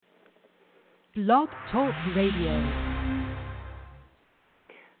Blog Talk Radio.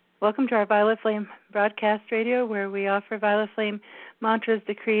 Welcome to our Violet Flame broadcast radio, where we offer Violet Flame mantras,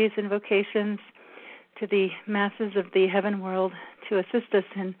 decrees, invocations to the masses of the heaven world to assist us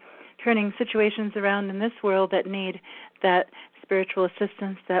in turning situations around in this world that need that spiritual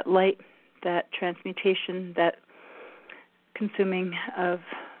assistance, that light, that transmutation, that consuming of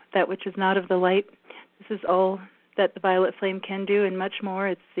that which is not of the light. This is all that the violet flame can do and much more.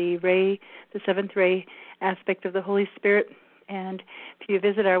 It's the ray, the seventh ray aspect of the Holy Spirit. And if you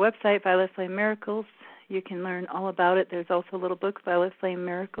visit our website, Violet Flame Miracles, you can learn all about it. There's also a little book, Violet Flame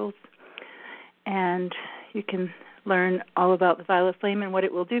Miracles. And you can learn all about the violet flame and what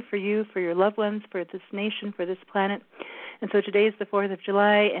it will do for you, for your loved ones, for this nation, for this planet. And so today is the 4th of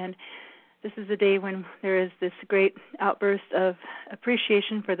July, and this is a day when there is this great outburst of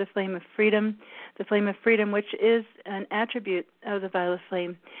appreciation for the flame of freedom, which is an attribute of the violet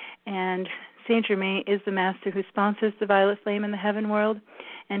flame. And Saint Germain is the master who sponsors the violet flame in the heaven world,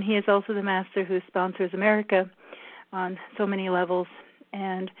 and he is also the master who sponsors America on so many levels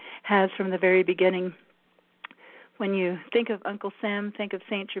and has from the very beginning. When you think of Uncle Sam, think of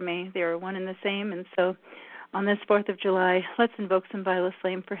Saint Germain. They are one and the same, and so on this 4th of July, let's invoke some violet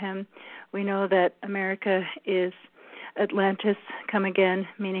flame for him. We know that America is Atlantis come again,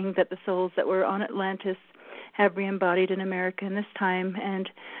 meaning that the souls that were on Atlantis have re-embodied in America in this time. And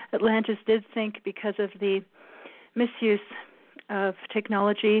Atlantis did think, because of the misuse of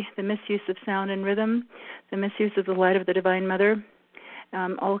technology, the misuse of sound and rhythm, the misuse of the light of the Divine Mother,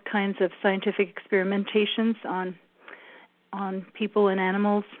 all kinds of scientific experimentations on people and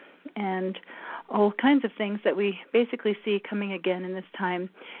animals, and all kinds of things that we basically see coming again in this time.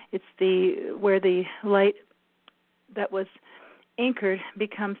 It's where the light that was anchored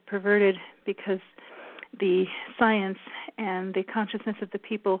becomes perverted because the science and the consciousness of the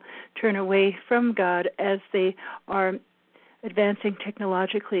people turn away from God as they are advancing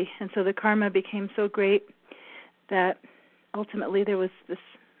technologically. And so the karma became so great that ultimately there was this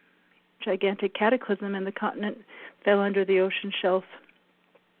gigantic cataclysm and the continent fell under the ocean shelf.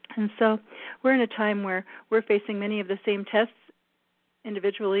 And so we're in a time where we're facing many of the same tests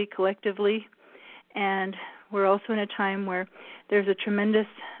individually, collectively, and we're also in a time where there's a tremendous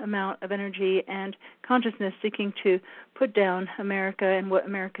amount of energy and consciousness seeking to put down America and what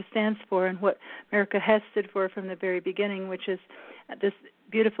America stands for and what America has stood for from the very beginning, which is this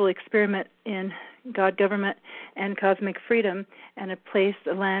beautiful experiment in God government and cosmic freedom, and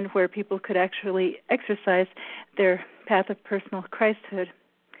a land where people could actually exercise their path of personal Christhood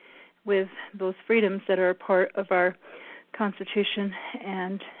with those freedoms that are a part of our Constitution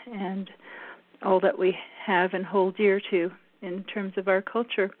and all that we have and hold dear to in terms of our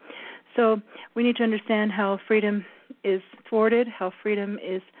culture. So we need to understand how freedom is thwarted, how freedom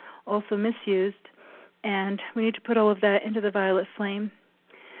is also misused, and we need to put all of that into the violet flame.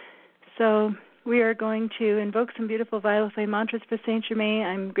 So we are going to invoke some beautiful violet flame mantras for Saint Germain.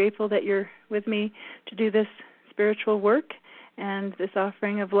 I'm grateful that you're with me to do this spiritual work and this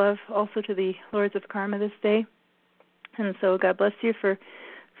offering of love also to the Lords of Karma this day. And so God bless you for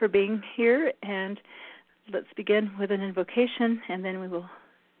being here. And let's begin with an invocation, and then we will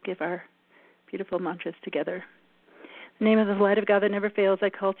give our beautiful mantras together. In the name of the light of God that never fails, I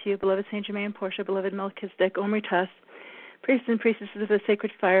call to you, beloved Saint Germain and Portia, beloved Melchizedek, Omritas, priests and priestesses of the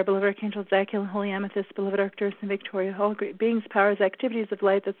sacred fire, beloved Archangel Zachiel and Holy Amethyst, beloved Arcturus and Victoria, all great beings, powers, activities of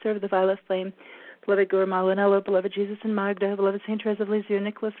light that serve the violet flame, beloved Guru Malinello, beloved Jesus and Magda, beloved Saint Teresa of Lisieux,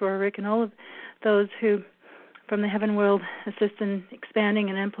 Nicholas Roerich, and all of those who from the heaven world assist in expanding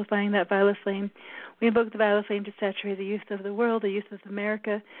and amplifying that violet flame. We invoke the violet flame to saturate the youth of the world, the youth of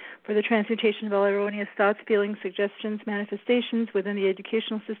America, for the transmutation of all erroneous thoughts, feelings, suggestions, manifestations within the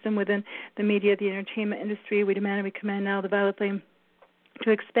educational system, within the media, the entertainment industry. We demand and we command now the violet flame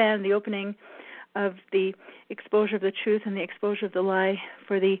to expand the opening of the exposure of the truth and the exposure of the lie,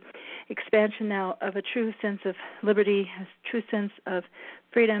 for the expansion now of a true sense of liberty, a true sense of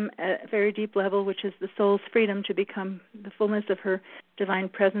freedom at a very deep level, which is the soul's freedom to become the fullness of her divine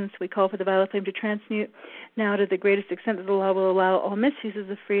presence. We call for the violet flame to transmute now to the greatest extent that the law will allow all misuses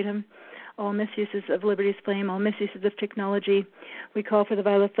of freedom, all misuses of liberty's flame, all misuses of technology. We call for the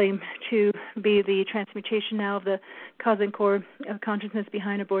violet flame to be the transmutation now of the cosmic core of consciousness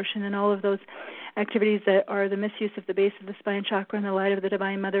behind abortion and all of those activities that are the misuse of the base of the spine chakra and the light of the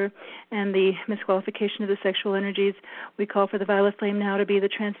Divine Mother and the misqualification of the sexual energies. We call for the violet flame now to be the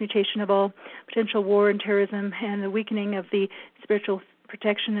transmutation of all potential war and terrorism and the weakening of the spiritual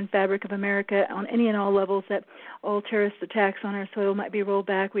protection and fabric of America on any and all levels, that all terrorist attacks on our soil might be rolled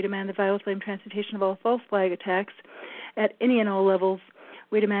back. We demand the violet flame transmutation of all false flag attacks at any and all levels.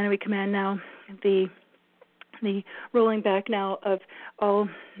 We demand and we command now the rolling back now of all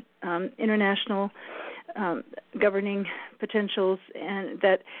international governing potentials and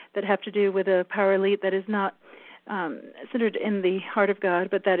that have to do with a power elite that is not centered in the heart of God,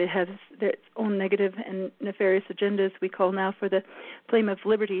 but that it has its own negative and nefarious agendas. We call now for the flame of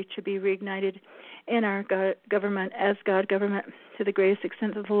liberty to be reignited in our government as God government to the greatest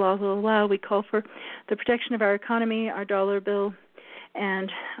extent that the law will allow. We call for the protection of our economy, our dollar bill,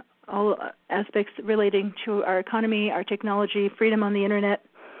 and all aspects relating to our economy, our technology, freedom on the internet,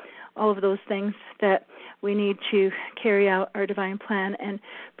 all of those things that we need to carry out our divine plan and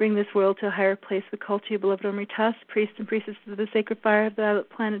bring this world to a higher place. We call to you, beloved Omritas, priests and priestesses of the sacred fire of the violet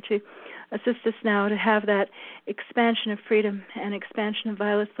planet, to assist us now to have that expansion of freedom and expansion of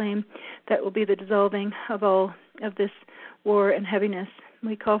violet flame that will be the dissolving of all of this war and heaviness.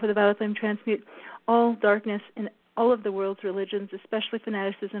 We call for the violet flame to transmute all darkness in all of the world's religions, especially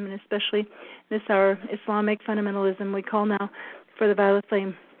fanaticism and especially this our Islamic fundamentalism. We call now for the violet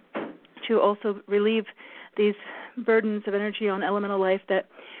flame to also relieve these burdens of energy on elemental life, that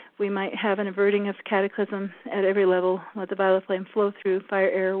we might have an averting of cataclysm at every level. Let the violet flame flow through fire,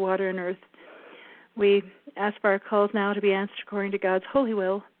 air, water, and earth. We ask for our calls now to be answered according to God's holy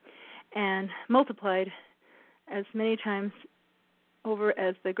will and multiplied as many times over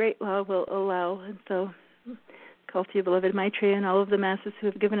as the great law will allow. And so call to you, beloved Maitreya, and all of the masses who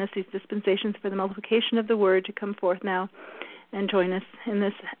have given us these dispensations for the multiplication of the word to come forth now and join us in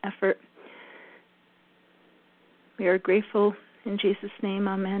this effort. We are grateful in Jesus' name,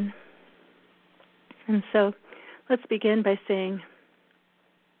 amen. And so let's begin by saying,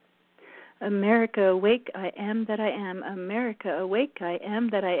 America, awake, I am that I am. America, awake, I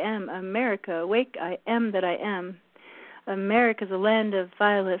am that I am. America, awake, I am that I am. America's a land of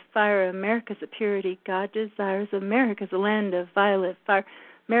violet fire. America's a purity God desires. America's a land of violet fire.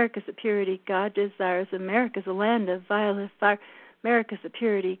 America's a purity God desires. America's a land of violet fire. America's a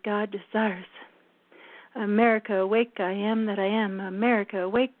purity God desires. America, awake, I am that I am. America,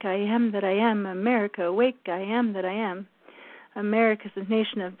 awake, I am that I am. America, awake, I am that I am. America's a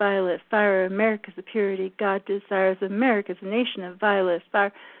nation of violet fire. America's a purity God desires. America's a nation of violet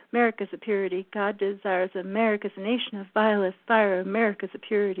fire. America's a purity God desires. America's a nation of violet fire. America's a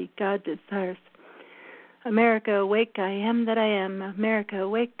purity God desires. America, awake, I am that I am. America,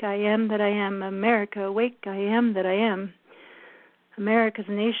 awake, I am that I am. America, awake, I am that I am. America's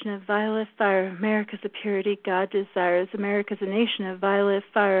a nation of violet fire. America's a purity God desires. America's a nation of violet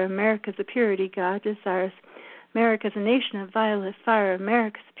fire. America's a purity God desires. America's a nation of violet fire.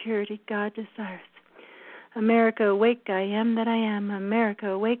 America's a purity God desires. America, awake, I am that I am. America,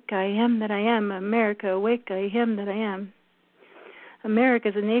 awake, I am that I am. America, awake, I am that I am.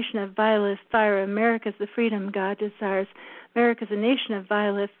 America's a nation of violet fire. America's the freedom God desires. America's a nation of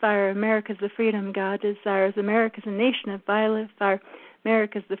violet fire. America's the freedom God desires. America's a nation of violet fire.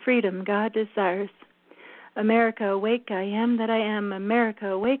 America's the freedom God desires. America, awake, I am that I am. America,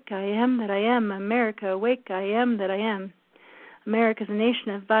 awake, I am that I am. America, awake, I am that I am. America's a nation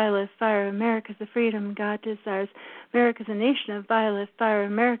of violet fire. America's the freedom God desires. America's a nation of violet fire.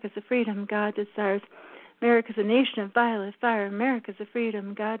 America's the freedom God desires. America's a nation of violet fire. America's the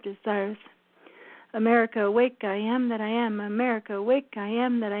freedom God desires. America, awake, I am that I am. America, awake, I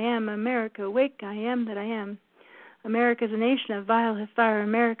am that I am. America, awake, I am that I am. America's a nation of violet fire.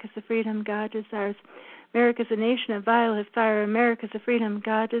 America's the freedom God desires. America's a nation of violet fire. America's the freedom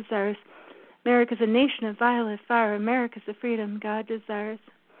God desires. America's a nation of violet fire. America's the freedom God desires.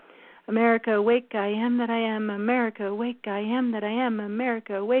 America, awake, I am that I am. America, awake, I am that I am.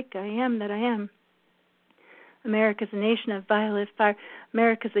 America, awake, I am that I am. America's a nation of violet fire.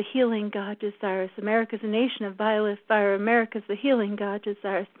 America's a healing God desires. America's a nation of violet fire. America's the healing God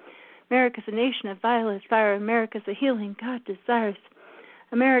desires. America's a nation of violet fire. America's a healing God desires.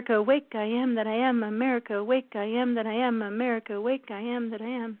 America, awake, I am that I am. America, awake, I am that I am. America, awake, I am that I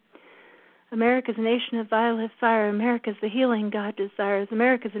am. America's a nation of violet fire. America's the healing God desires.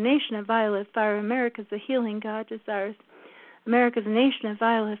 America's a nation of violet fire. America's the healing God desires. America's a nation of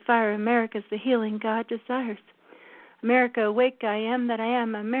violet fire. America's the healing God desires. America, awake, I am that I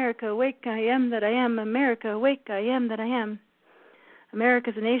am. America, awake, I am that I am. America, awake, I am that I am.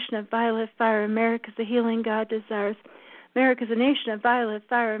 America's a nation of violet fire. America's the healing God desires. America's a nation of violet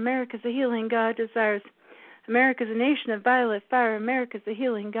fire. America's the healing God desires. America's a nation of violet fire. America's the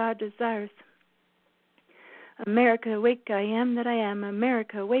healing God desires. America, awake, I am that I am.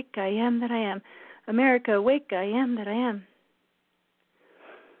 America, awake, I am that I am. America, awake, I am that I am.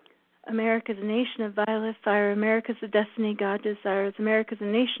 America's a nation of violet fire. America's the destiny God desires. America's a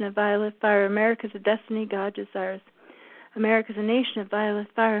nation of violet fire. America's the destiny God desires. America's a nation of violet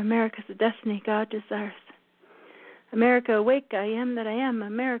fire. America's the destiny God desires. America, awake, I am that I am.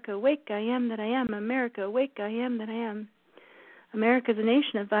 America, awake, I am that I am. America, awake, I am that I am. America's a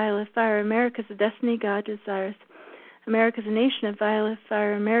nation of violet fire. America's the destiny God desires. America's a nation of violet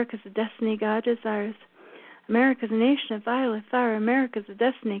fire. America's the destiny God desires. America's a nation of violet fire. America's the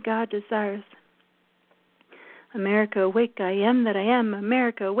destiny God desires. America, awake, I am that I am.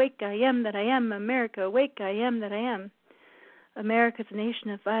 America, awake, I am that I am. America, awake, I am that I am. America's a nation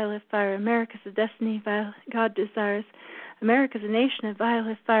of violet fire. America's the destiny God desires. America's a nation of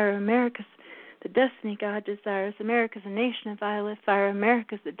violet fire. America's the destiny God desires. America's a nation of violet fire.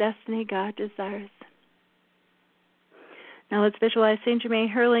 America's the destiny God desires. Now let's visualize Saint Germain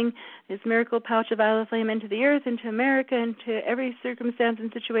hurling his miracle pouch of violet flame into the earth, into America, into every circumstance and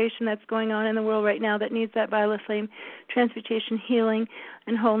situation that's going on in the world right now that needs that violet flame transmutation, healing,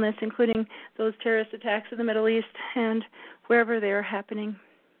 and wholeness, including those terrorist attacks in the Middle East and wherever they are happening.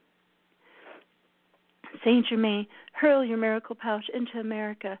 Saint Germain, hurl your miracle pouch into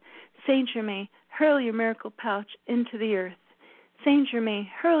America. Saint Germain, hurl your miracle pouch into the earth. Saint Germain,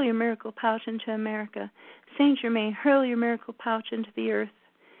 hurl your miracle pouch into America. Saint Germain, hurl your miracle pouch into the earth.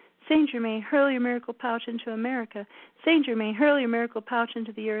 Saint Germain, hurl your miracle pouch into America. Saint Germain, hurl your miracle pouch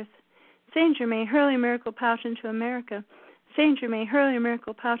into the earth. Saint Germain, hurl your miracle pouch into America. Saint Germain, hurl your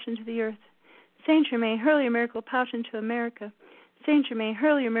miracle pouch into the earth. Saint Germain, hurl your miracle pouch into America. Saint Germain,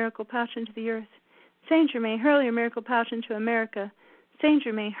 hurl your miracle pouch into the earth. Saint Germain, hurl your miracle pouch into America. Saint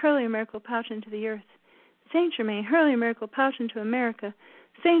Germain, hurl your miracle pouch into the earth. Saint Germain, hurl your miracle pouch into America.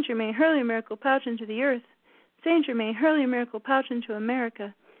 Saint Germain, hurl your miracle pouch into the earth. Saint Germain, hurl your miracle pouch into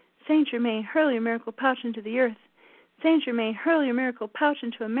America. Saint Germain, hurl your miracle pouch into the earth. Saint Germain, hurl your miracle pouch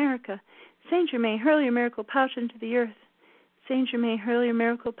into America. Saint Germain, hurl your miracle pouch into the earth. Saint Germain, hurl your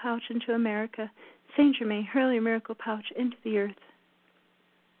miracle pouch into America. Saint Germain, hurl your miracle pouch into the earth.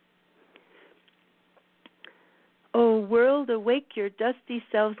 O world, awake your dusty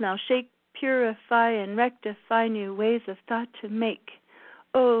selves now, shake, purify, and rectify new ways of thought to make.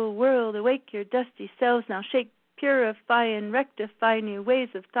 O world, awake your dusty selves now, shake, purify, and rectify new ways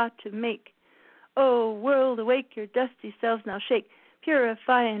of thought to make. O world, awake your dusty selves now, shake,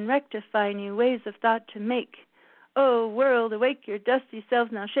 purify, and rectify new ways of thought to make. O world, awake your dusty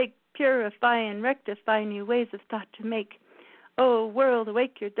selves now, shake, purify, and rectify new ways of thought to make. O world,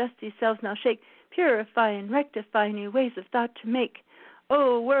 awake your dusty selves now, shake, purify, and rectify new ways of thought to make.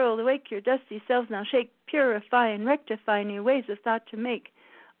 O world, awake your dusty selves now, shake, purify, and rectify new ways of thought to make.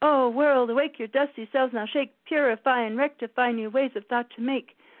 O world, awake your dusty selves now, shake, purify, and rectify new ways of thought to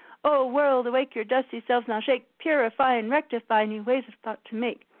make. O world, awake your dusty selves now, shake, purify, and rectify new ways of thought to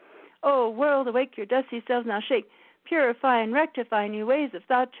make. O world, awake your dusty selves now, shake, purify, and rectify new ways of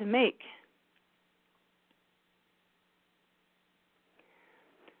thought to make.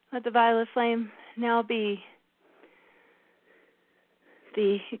 Let the violet flame now be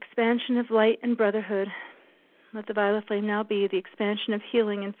the expansion of light and brotherhood. Let the violet flame now be the expansion of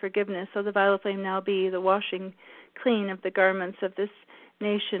healing and forgiveness. Let the violet flame now be the washing clean of the garments of this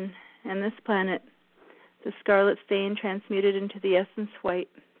nation and this planet, the scarlet stain transmuted into the essence white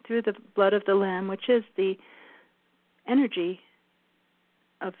through the blood of the Lamb, which is the energy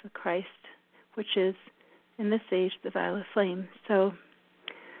of the Christ, which is in this age the violet flame. So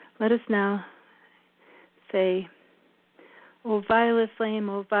let us now say, O violet flame,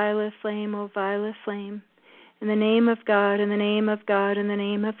 O violet flame, O violet flame, in the name of God, in the name of God, in the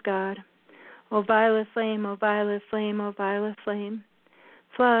name of God. O violet flame, O violet flame, O violet flame,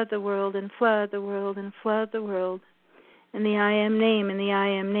 flood the world and flood the world and flood the world. In the I am name, in the I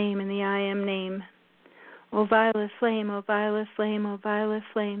am name, in the I am name. O violet flame, O violet flame, O violet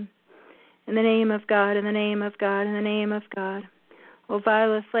flame, in the name of God, in the name of God, in the name of God. O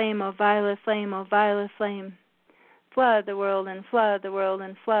violet flame, O violet flame, O violet flame, flood the world and flood the world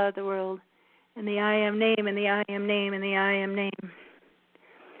and flood the world. In the I am name, in the I am name, in the I am name.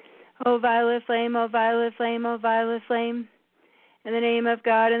 O violet flame, O violet flame, O violet flame, in the name of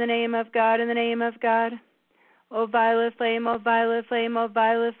God, in the name of God, in the name of God. O violet flame, O violet flame, O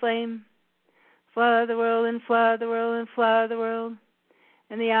violet flame, flood the world and flood the world and flood the world.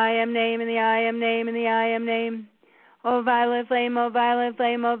 In the I am name, in the I am name, in the I am name. O violet flame, O violet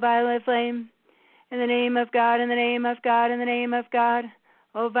flame, O violet flame, in the name of God, in the name of God, in the name of God.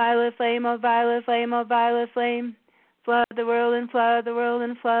 O violet flame, O violet flame, O violet flame, flood the world and flood the world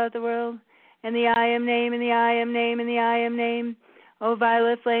and flood the world. In the I am name, in the I am name, in the I am name. O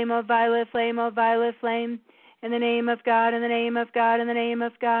violet flame, O violet flame, O violet flame, in the name of God, in the name of God, in the name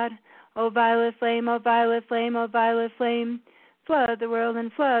of God. O violet flame, O violet flame, O violet flame, flood the world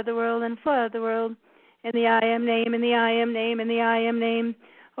and flood the world and flood the world. in the I am name, in the I am name, in the I am name.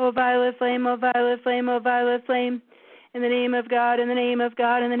 O violet flame, O violet flame, O violet flame, in the name of God, in the name of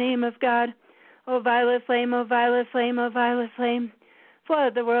God, in the name of God. O violet flame, O violet flame, O violet flame,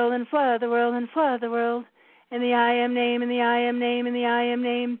 flood the world and flood the world and flood the world. In the I am name, in the I am name, in the I am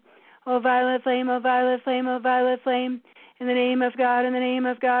name. O violet flame, O violet flame, O violet flame, in the name of God, in the name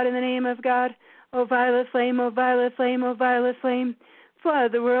of God, in the name of God. O violet flame, O violet flame, O violet flame,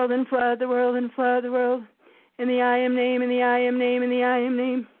 flood the world and flood the world and flood the world. In the I am name, in the I am name, in the I am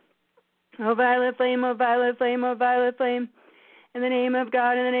name. O violet flame, O violet flame, O violet flame, in the name of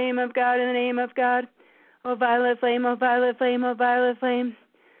God, in the name of God, in the name of God. O violet flame, O violet flame, O violet flame,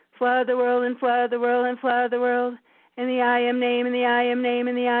 flood the world and flood the world and flood the world. In the I am name, in the I am name,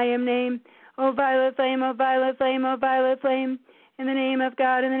 in the I am name. O violet flame, O violet flame, O violet flame, in the name of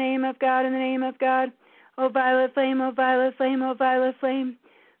God, in the name of God, in the name of God. O violet flame, O violet flame, O violet flame,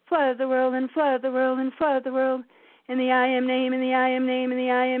 flood the world and flood the world and flood the world. In the I am name, in the I am name, in the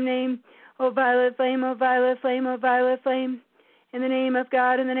I am name. O violet flame, O violet flame, O violet flame, in the name of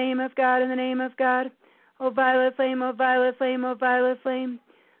God, in the name of God, in the name of God. O violet flame, O violet flame, O violet flame,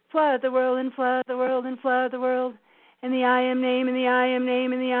 flood the world and flood the world and flood the world. In the I am name, in the I am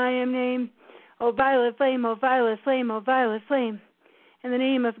name, in the I am name. O violet flame, O violet flame, O violet flame, in the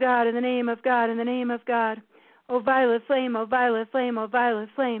name of God, in the name of God, in the name of God. O violet flame, O violet flame, O violet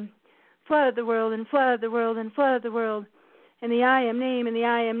flame, flood the world and flood the world and flood the world. In the I am name, in the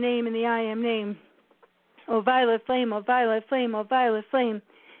I am name, in the I am name. O violet flame, O violet flame, O violet flame,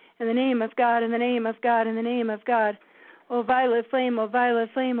 in the name of God, in the name of God, in the name of God. O violet flame, O violet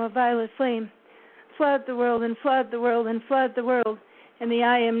flame, O violet flame, flood the world and flood the world and flood the world. In the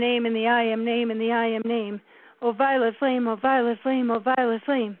I am name, in the I am name, in the I am name. O violet flame, O violet flame, O violet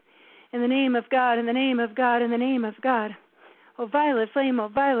flame, in the name of God, in the name of God, in the name of God. O violet flame, O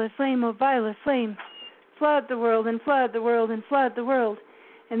violet flame, O violet flame, flood the world and flood the world and flood the world.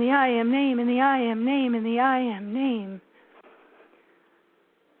 In the I am name, in the I am name, in the I am name.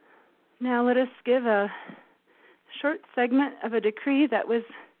 Now let us give a short segment of a decree that was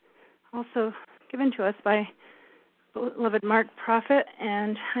also given to us by beloved Mark Prophet,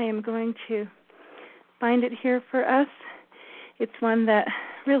 and I am going to find it here for us. It's one that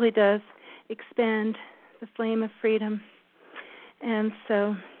really does expand the flame of freedom. And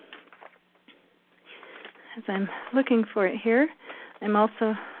so, as I'm looking for it here, I'm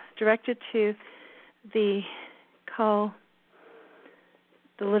also directed to the call,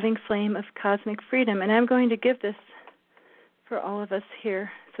 the living flame of cosmic freedom. And I'm going to give this for all of us here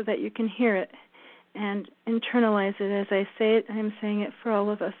so that you can hear it and internalize it. As I say it, I'm saying it for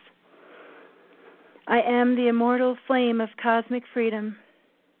all of us. I am the immortal flame of cosmic freedom.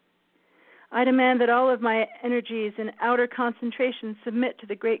 I demand that all of my energies and outer concentration submit to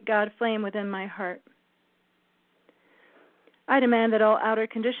the great God flame within my heart. I demand that all outer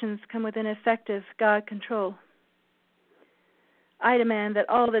conditions come within effective God control. I demand that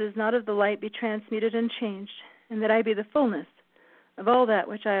all that is not of the light be transmuted and changed, and that I be the fullness of all that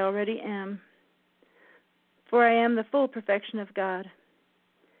which I already am. For I am the full perfection of God.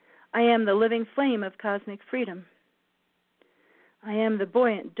 I am the living flame of cosmic freedom. I am the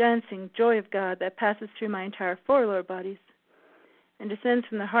buoyant, dancing joy of God that passes through my entire four lower bodies and descends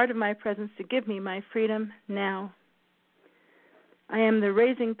from the heart of my presence to give me my freedom now. I am the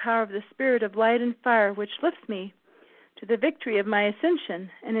raising power of the Spirit of light and fire which lifts me to the victory of my ascension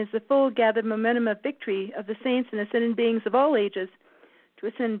and is the full gathered momentum of victory of the saints and ascended beings of all ages to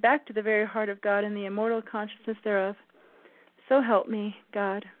ascend back to the very heart of God and the immortal consciousness thereof. So help me,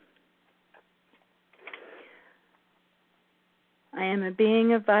 God. I am a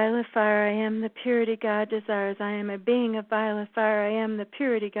being of violet fire. I am the purity God desires. I am a being of violet fire. I am the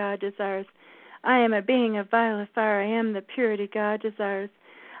purity God desires. I am a being of violet fire. I am the purity God desires.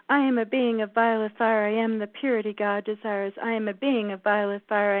 I am a being of violet fire. I am the purity God desires. I am a being of violet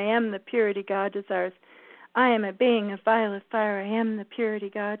fire. I am the purity God desires. I am a being of violet fire. I am the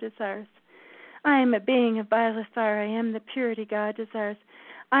purity God desires. I am a being of violet fire. I am the purity God desires.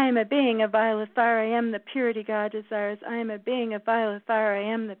 I am a being of violet fire. I am the purity God desires. I am a being of violet fire. I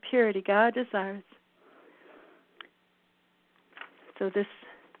am the purity God desires. So this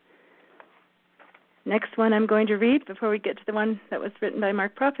next one I'm going to read before we get to the one that was written by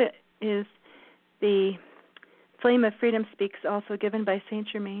Mark Prophet is the Flame of Freedom Speaks, also given by Saint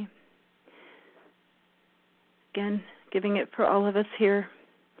Germain. Again, giving it for all of us here,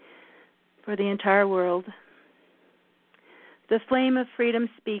 for the entire world. The flame of freedom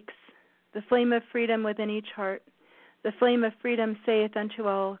speaks, the flame of freedom within each heart. The flame of freedom saith unto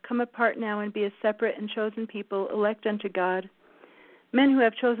all, come apart now and be a separate and chosen people, elect unto God. Men who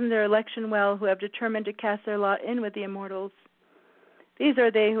have chosen their election well, who have determined to cast their lot in with the immortals. These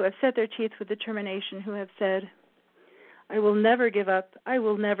are they who have set their teeth with determination, who have said, I will never give up, I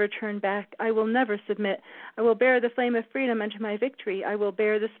will never turn back, I will never submit, I will bear the flame of freedom unto my victory, I will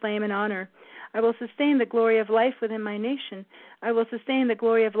bear this flame in honor, I will sustain the glory of life within my nation, I will sustain the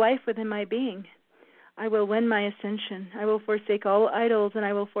glory of life within my being. I will win my ascension, I will forsake all idols, and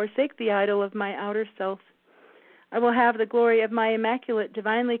I will forsake the idol of my outer self. I will have the glory of my immaculate,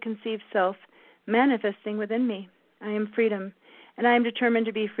 divinely conceived self manifesting within me. I am freedom, and I am determined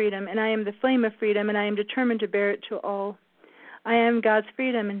to be freedom, and I am the flame of freedom, and I am determined to bear it to all. I am God's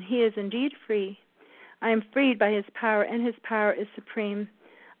freedom, and He is indeed free. I am freed by His power, and His power is supreme.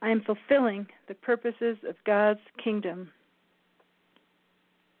 I am fulfilling the purposes of God's kingdom.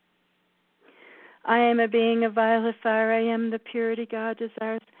 I am a being of violet fire. I am the purity God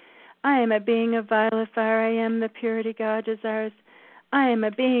desires. I am a being of violet fire. I am the purity God desires. I am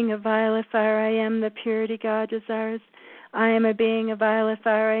a being of violet fire. I am the purity God desires. I am a being of violet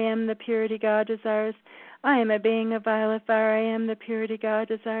fire. I am the purity God desires. I am a being of violet fire. I am the purity God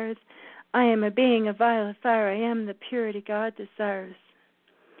desires. I am a being of violet fire. I am the purity God desires.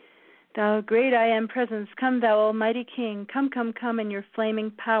 Thou great I am presence, come thou almighty King, come, come, come in your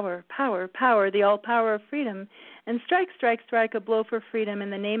flaming power, power, power, the all power of freedom, and strike, strike, strike a blow for freedom in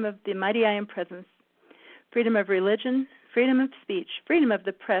the name of the mighty I am presence. Freedom of religion, freedom of speech, freedom of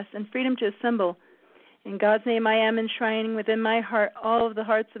the press, and freedom to assemble. In God's name I am enshrining within my heart all of the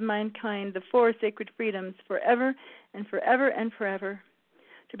hearts of mankind, the four sacred freedoms, forever and forever and forever.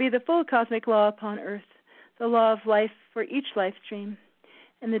 To be the full cosmic law upon earth, the law of life for each life stream,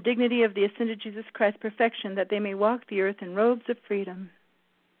 and the dignity of the ascended Jesus Christ perfection, that they may walk the earth in robes of freedom.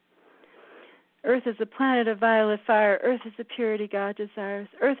 Earth is a planet of violet fire. Earth is the purity God desires.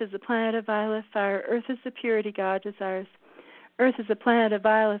 Earth is a planet of violet fire. Earth is the purity God desires. Earth is a planet of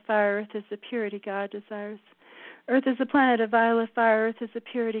violet fire. Earth is the purity God desires. Earth is a planet of violet fire. Earth is the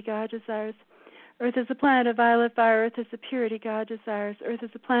purity God desires. Earth is a planet of violet fire. Earth is the purity God desires. Earth is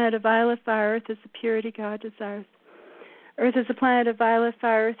a planet of violet fire. Earth is the purity God desires. Earth is a planet of violet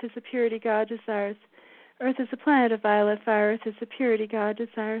fire. Earth is the purity God desires. Earth is a planet of violet fire. Earth is the purity God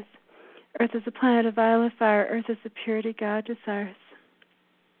desires. Earth is a planet of violet fire. Earth is the purity God desires.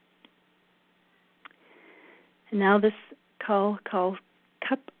 And now this call called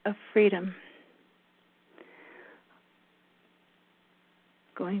Cup of Freedom.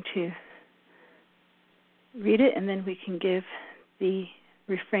 Going to read it, and then we can give the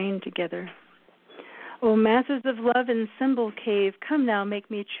refrain together. O masters of love in symbol cave, come now, make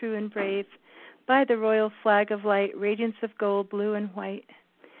me true and brave. By the royal flag of light, radiance of gold, blue and white.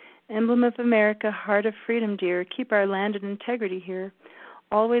 Emblem of America, heart of freedom, dear, keep our land in integrity here.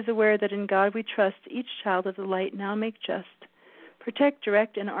 Always aware that in God we trust, each child of the light now make just. Protect,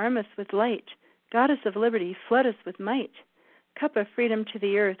 direct, and arm us with light. Goddess of liberty, flood us with might. Cup of freedom to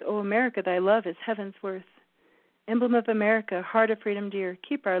the earth, O America, thy love is heaven's worth. Emblem of America, heart of freedom, dear,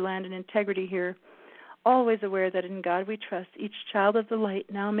 keep our land in integrity here. Always aware that in God we trust, each child of the light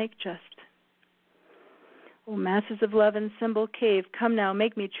now make just. O masses of love in symbol cave, come now,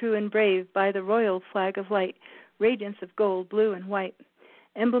 make me true and brave, by the royal flag of light, radiance of gold, blue and white.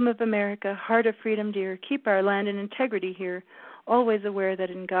 Emblem of America, heart of freedom, dear, keep our land in integrity here, always aware that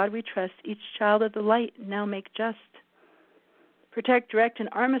in God we trust, each child of the light now make just. Protect, direct, and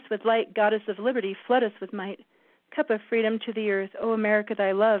arm us with light, goddess of liberty, flood us with might. Cup of freedom to the earth, O America,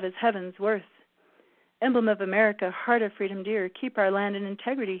 thy love is heaven's worth. Emblem of America, heart of freedom, dear, keep our land in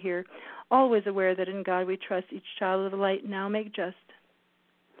integrity here, always aware that in God we trust, each child of the light now make just.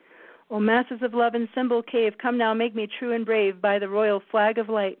 O masses of love in symbol cave, come now, make me true and brave, by the royal flag of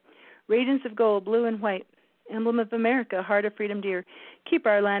light, radiance of gold, blue and white. Emblem of America, heart of freedom, dear, keep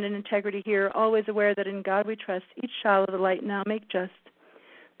our land in integrity here, always aware that in God we trust, each child of the light now make just.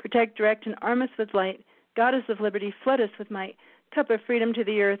 Protect, direct, and arm us with light, goddess of liberty, flood us with might. Cup of freedom to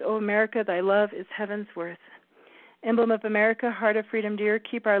the earth, O America, thy love is heaven's worth. Emblem of America, heart of freedom, dear,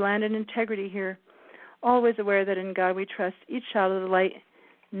 keep our land in integrity here, always aware that in God we trust, each child of the light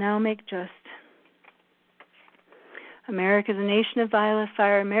now make just. America is a nation of violet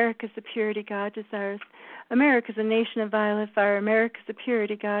fire, America is the purity God desires. America is a nation of violet fire, America is the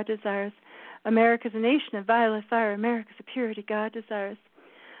purity God desires. America is a nation of violet fire, America is the purity God desires.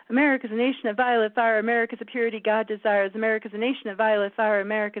 America is a nation of violet fire, America is a purity God desires. America is a nation of violet fire,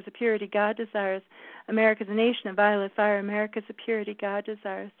 America is a purity God desires. America is a nation of violet fire, America is a purity God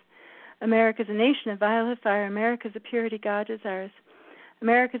desires. America is a nation of violet fire, America is a purity God desires.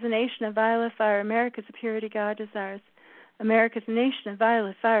 America is a nation of violet fire, America is a purity God desires. America is a nation of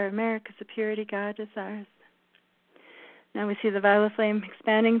violet fire, America is a purity God desires. Now we see the violet flame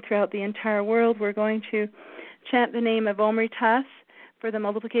expanding throughout the entire world. We're going to chant the name of Om Ritas for the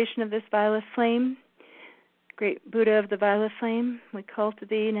multiplication of this violet flame. Great Buddha of the violet flame, we call to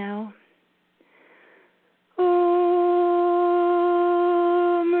thee now. Om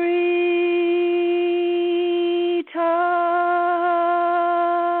Ritas.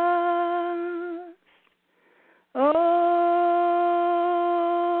 Om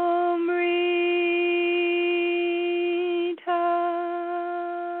Ritas.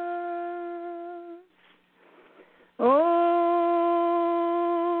 Om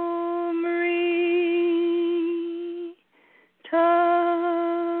Ritas.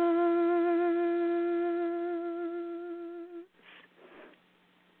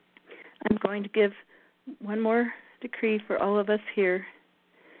 I'm going to give one more decree for all of us here.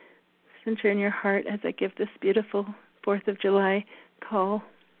 Center in your heart as I give this beautiful 4th of July call.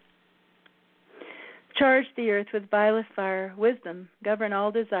 Charge the earth with violet fire, wisdom, govern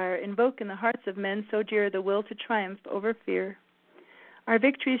all desire, invoke in the hearts of men so dear the will to triumph over fear. Our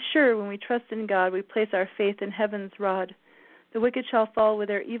victory is sure when we trust in God, we place our faith in heaven's rod. The wicked shall fall with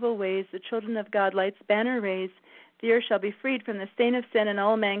their evil ways, the children of God light's banner raise. The earth shall be freed from the stain of sin, and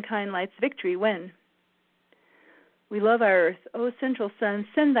all mankind light's victory win. We love our earth. O central sun,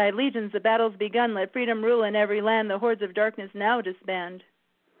 send thy legions, the battle's begun. Let freedom rule in every land, the hordes of darkness now disband.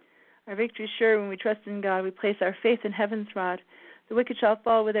 Our victory is sure when we trust in God, we place our faith in heaven's rod. The wicked shall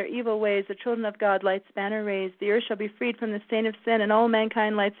fall with their evil ways, the children of God light's banner raise. The earth shall be freed from the stain of sin, and all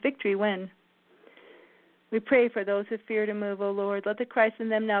mankind light's victory win. We pray for those who fear to move, O Lord. Let the Christ in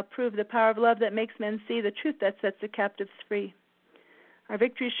them now prove the power of love that makes men see, the truth that sets the captives free. Our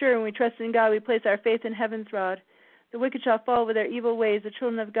victory is sure when we trust in God, we place our faith in heaven's rod. The wicked shall fall with their evil ways, the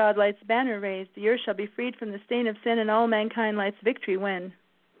children of God light's banner raise. The earth shall be freed from the stain of sin, and all mankind light's victory win.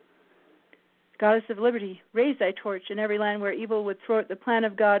 Goddess of liberty, raise thy torch in every land where evil would thwart the plan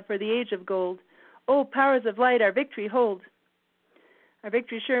of God for the age of gold. O powers of light, our victory hold. Our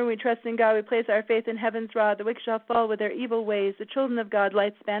victory is sure when we trust in God, we place our faith in heaven's rod. The wicked shall fall with their evil ways, the children of God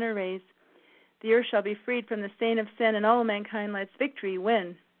light's banner raise. The earth shall be freed from the stain of sin, and all mankind light's victory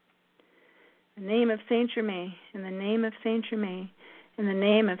win. In the name of Saint Germain, in the name of Saint Germain, in the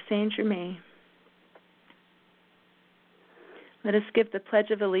name of Saint Germain. Let us give the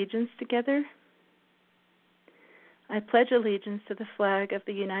Pledge of Allegiance together. I pledge allegiance to the flag of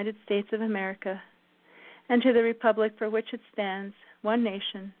the United States of America and to the republic for which it stands, one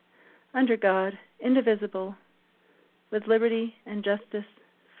nation, under God, indivisible, with liberty and justice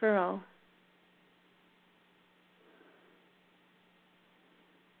for all.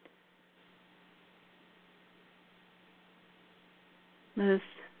 Let us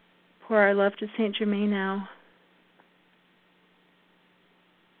pour our love to Saint Germain now.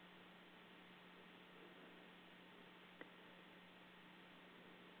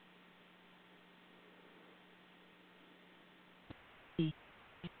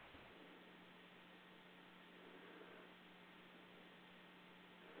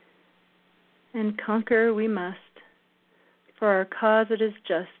 And conquer we must, for our cause it is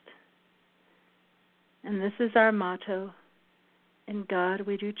just. And this is our motto, in God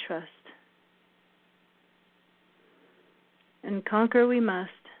we do trust. And conquer we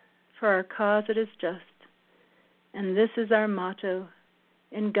must, for our cause it is just. And this is our motto,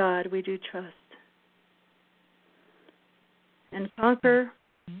 in God we do trust. And conquer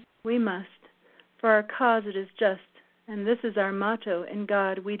we must, for our cause it is just. And this is our motto, in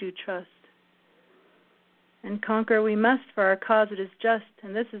God we do trust. And conquer we must, for our cause it is just,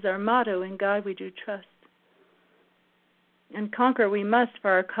 and this is our motto, in God we do trust. And conquer we must,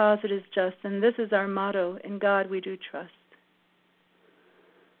 for our cause it is just, and this is our motto, in God we do trust.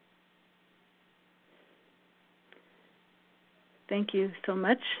 Thank you so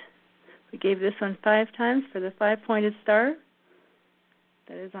much. We gave this one 5 times for the 5-pointed star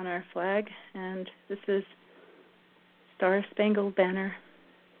that is on our flag, and this is Star Spangled Banner,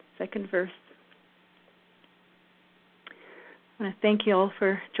 2nd verse. I want to thank you all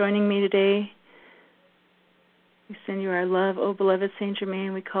for joining me today. We send you our love, O beloved Saint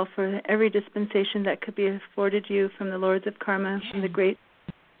Germain. We call for every dispensation that could be afforded you from the Lords of Karma, from the great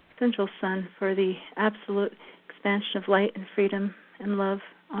central sun, for the absolute expansion of light and freedom and love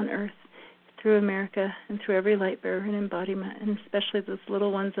on earth through America and through every light bearer and embodiment, and especially those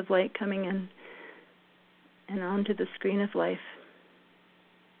little ones of light coming in and onto the screen of life.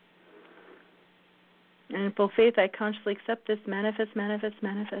 And in full faith, I consciously accept this manifest, manifest,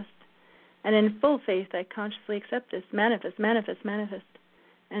 manifest. And in full faith, I consciously accept this manifest, manifest, manifest.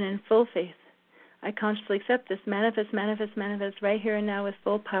 And in full faith, I consciously accept this manifest, manifest, manifest right here and now with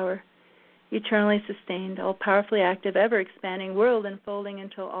full power. eternally sustained, all-powerfully active, ever-expanding, world-enfolding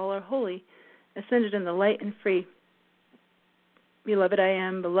until all are holy, ascended in the light and free. Beloved I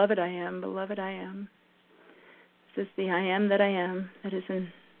am, beloved I am, beloved I am. This is the I am that is in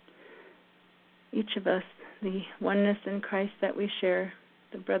each of us, the oneness in Christ that we share,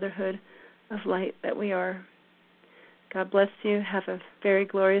 the brotherhood of light that we are. God bless you. Have a very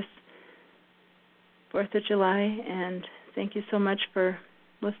glorious 4th of July, and thank you so much for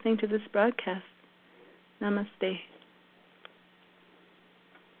listening to this broadcast. Namaste.